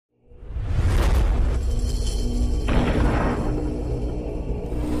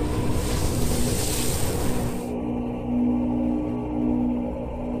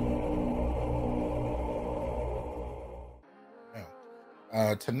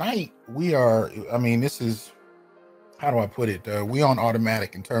tonight we are, I mean, this is, how do I put it? We on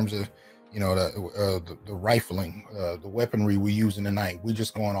automatic in terms of, the rifling, the weaponry we use in the night. We're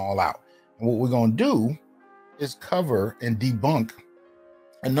just going all out. And what we're going to do is cover and debunk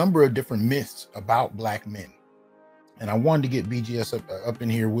a number of different myths about Black men. And I wanted to get BGS up in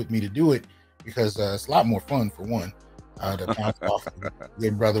here with me to do it because it's a lot more fun, for one, to bounce off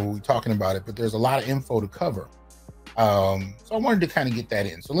good brother when we're talking about it. But there's a lot of info to cover. So I wanted to kind of get that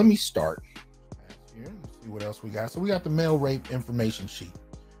in. So let me start here. Let's see what else we got. So we got the male rape information sheet.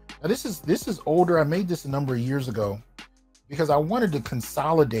 Now this is older. I made this a number of years ago because I wanted to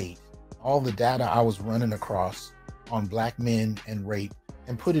consolidate all the data I was running across on Black men and rape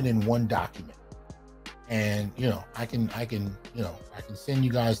and put it in one document. And I can send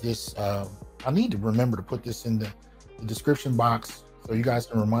you guys this. I need to remember to put this in the description box so you guys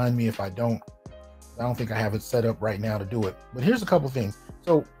can remind me if I don't. I don't think I have it set up right now to do it. But here's a couple things.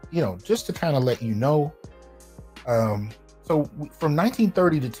 So just to kind of let you know. So from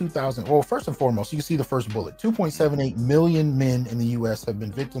 1930 to 2000, well, first and foremost, you can see the first bullet. 2.78 million men in the U.S. have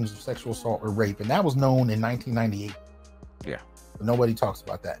been victims of sexual assault or rape, and that was known in 1998. Yeah. But nobody talks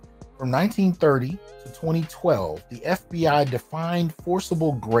about that. From 1930 to 2012, the FBI defined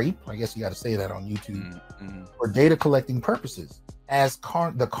forcible grape, I guess you got to say that on YouTube, for data collecting purposes, as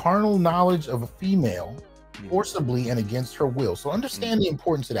the carnal knowledge of a female forcibly and against her will. So understand the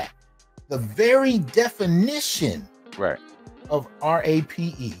importance of that. The very definition of RAPE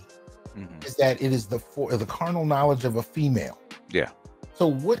is that it is the carnal knowledge of a female. Yeah. So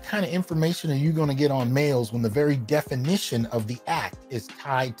what kind of information are you going to get on males when the very definition of the act is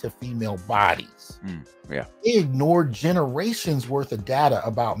tied to female bodies? Yeah. They ignored generations worth of data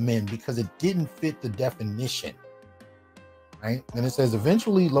about men because it didn't fit the definition. Right. And it says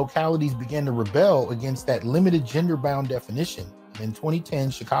eventually localities began to rebel against that limited gender-bound definition. In 2010,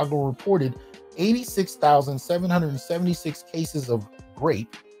 Chicago reported 86,776 cases of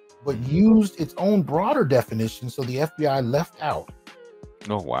rape, but used its own broader definition, so the FBI left out.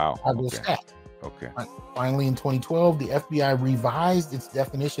 Oh, wow. Okay. Finally, in 2012, the FBI revised its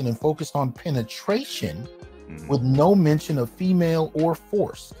definition and focused on penetration with no mention of female or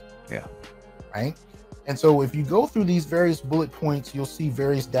forced. Yeah. Right. And so if you go through these various bullet points, you'll see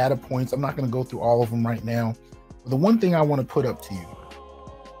various data points. I'm not going to go through all of them right now. But the one thing I want to put up to you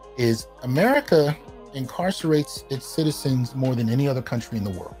is America incarcerates its citizens more than any other country in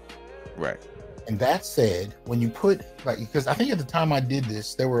the world. Right. And that said, when you put, because I think at the time I did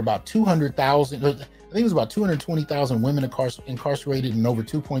this, there were about 200,000, I think it was about 220,000 women incarcerated and over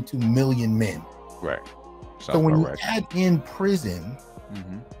 2.2 million men. Right. So when you add in prison,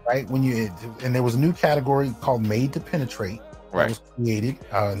 right, and there was a new category called made to penetrate that was created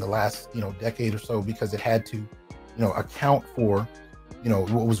in the last, decade or so, because it had to, account for,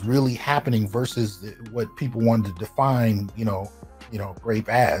 what was really happening versus what people wanted to define, rape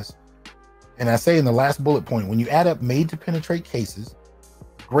as. And I say in the last bullet point, when you add up made to penetrate cases,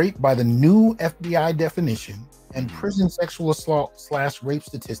 rape by the new FBI definition, and prison sexual assault / rape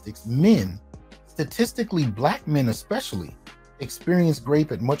statistics, men, statistically Black men especially, experience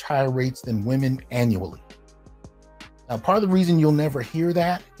rape at much higher rates than women annually. Now, part of the reason you'll never hear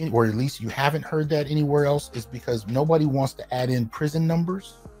that, or at least you haven't heard that anywhere else, is because nobody wants to add in prison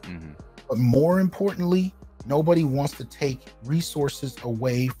numbers. But more importantly, nobody wants to take resources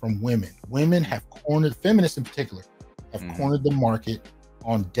away from women. Women have cornered, feminists in particular, have cornered the market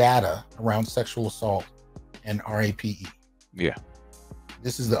on data around sexual assault and RAPE. Yeah.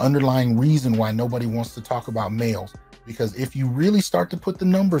 This is the underlying reason why nobody wants to talk about males. Because if you really start to put the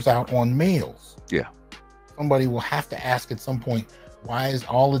numbers out on males, somebody will have to ask at some point, why is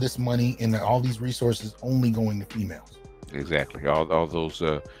all of this money and all these resources only going to females? Exactly. All those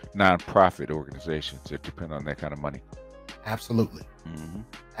non-profit organizations that depend on that kind of money. Absolutely.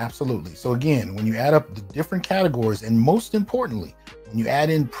 Absolutely. So again, when you add up the different categories, and most importantly, when you add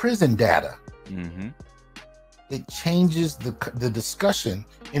in prison data, it changes the discussion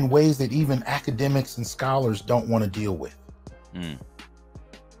in ways that even academics and scholars don't want to deal with.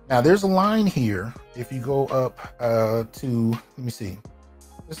 Now, there's a line here. If you go up to, let me see.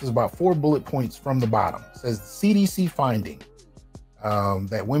 This is about 4 bullet points from the bottom. It says CDC finding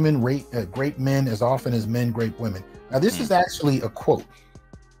that women rape men as often as men rape women. Now, this is actually a quote.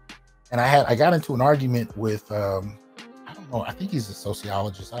 And I got into an argument with, I don't know, I think he's a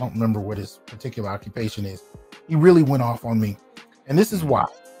sociologist. I don't remember what his particular occupation is. He really went off on me. And this is why,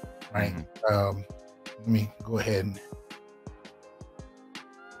 right? Let me go ahead and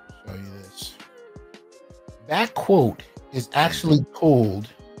show you this. That quote is actually pulled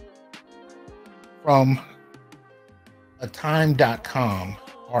from a time.com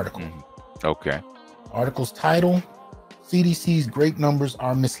article. Okay. Article's title: CDC's grape numbers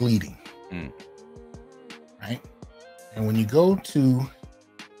are misleading. Right? And when you go to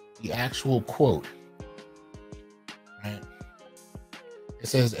the actual quote, right, it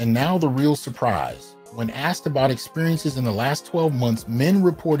says, and now the real surprise. When asked about experiences in the last 12 months, men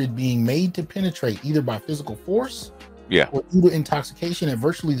reported being made to penetrate either by physical force or due to intoxication at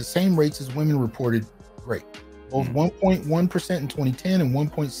virtually the same rates as women reported rape, both 1.1% in 2010 and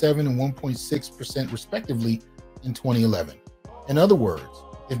 1.7 and 1.6% respectively in 2011. In other words,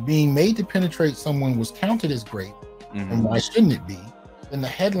 if being made to penetrate someone was counted as rape, and why shouldn't it be, then the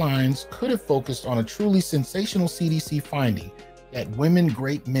headlines could have focused on a truly sensational CDC finding that women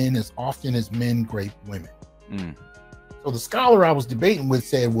grape men as often as men grape women. So the scholar I was debating with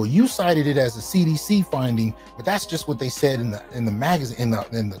said, well, you cited it as a CDC finding, but that's just what they said in the magazine,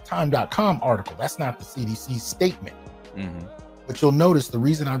 in the time.com article. That's not the CDC statement. But you'll notice the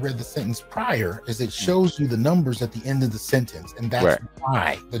reason I read the sentence prior is it shows you the numbers at the end of the sentence, and that's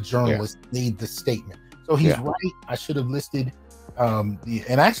why the journalist made the statement. So he's right. I should have listed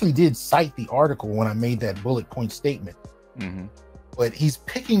and I actually did cite the article when I made that bullet point statement. But he's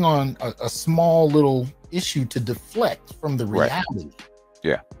picking on a small little issue to deflect from the reality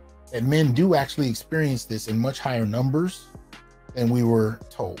that men do actually experience this in much higher numbers than we were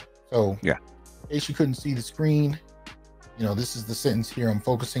told. So in case you couldn't see the screen, you know, this is the sentence here I'm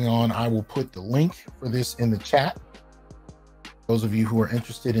focusing on. I will put the link for this in the chat. Those of you who are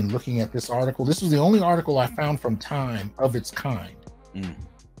interested in looking at this article, this was the only article I found from Time of its kind.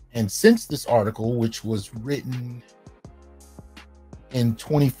 And since this article, which was written in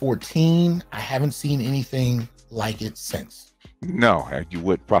 2014, I haven't seen anything like it since. No, you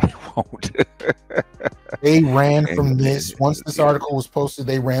would probably won't. They ran from this. Once this article was posted,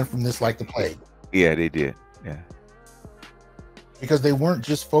 they ran from this like the plague. Yeah, they did. Yeah. Because they weren't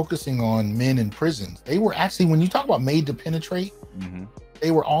just focusing on men in prisons. They were actually, when you talk about made to penetrate,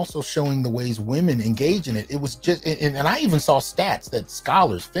 they were also showing the ways women engage in it. It was just, and I even saw stats that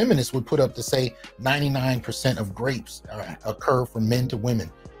scholars, feminists would put up to say 99% of rapes occur from men to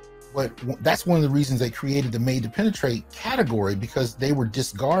women. But that's one of the reasons they created the made to penetrate category, because they were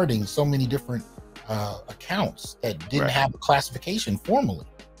discarding so many different accounts that didn't have a classification formally.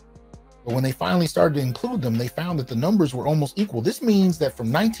 But when they finally started to include them, they found that the numbers were almost equal. This means that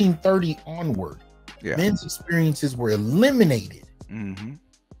from 1930 onward, men's experiences were eliminated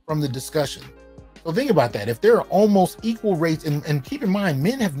from the discussion. So think about that. If there are almost equal rates, and keep in mind,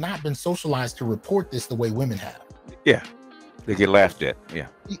 men have not been socialized to report this the way women have. Yeah, they get laughed at. Yeah.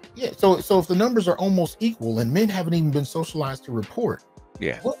 So if the numbers are almost equal and men haven't even been socialized to report,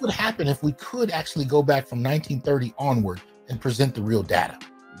 what would happen if we could actually go back from 1930 onward and present the real data?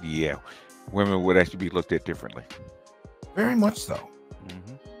 Yeah, women would actually be looked at differently. Very much so.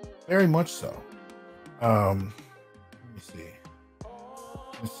 Very much so. Let me see.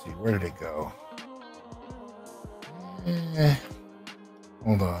 Let's see, where did it go?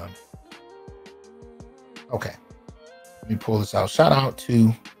 Hold on. Okay, let me pull this out. Shout out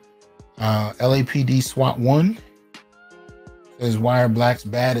to LAPD SWAT 1. Says, why are blacks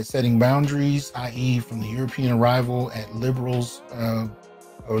bad at setting boundaries, i.e. from the European arrival at liberals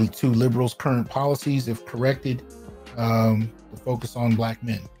or to liberals' current policies, if corrected, to focus on black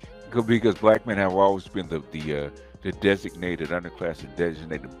men? Because black men have always been the designated underclass and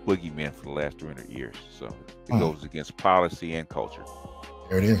designated boogeyman for the last 300 years. So it goes against policy and culture.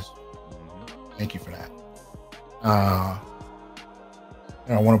 There it is. Thank you for that.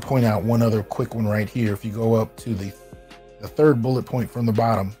 And I want to point out one other quick one right here. If you go up to the third bullet point from the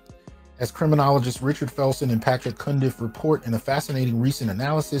bottom, as criminologists Richard Felsen and Patrick Cundiff report in a fascinating recent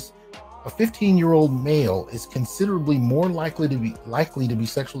analysis, a 15-year-old male is considerably more likely to be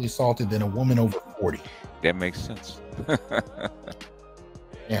sexually assaulted than a woman over 40. That makes sense.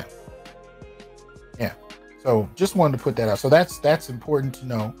 Yeah. So just wanted to put that out. So that's important to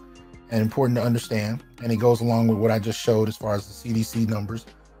know and important to understand. And it goes along with what I just showed as far as the CDC numbers,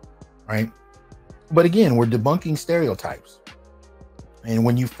 right? But again, we're debunking stereotypes. And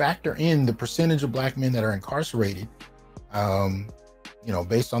when you factor in the percentage of black men that are incarcerated, you know,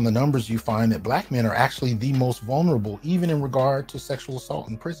 based on the numbers, you find that black men are actually the most vulnerable, even in regard to sexual assault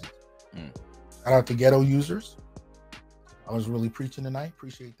in prison. Shout out to ghetto users. I was really preaching tonight.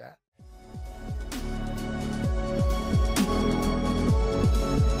 Appreciate that.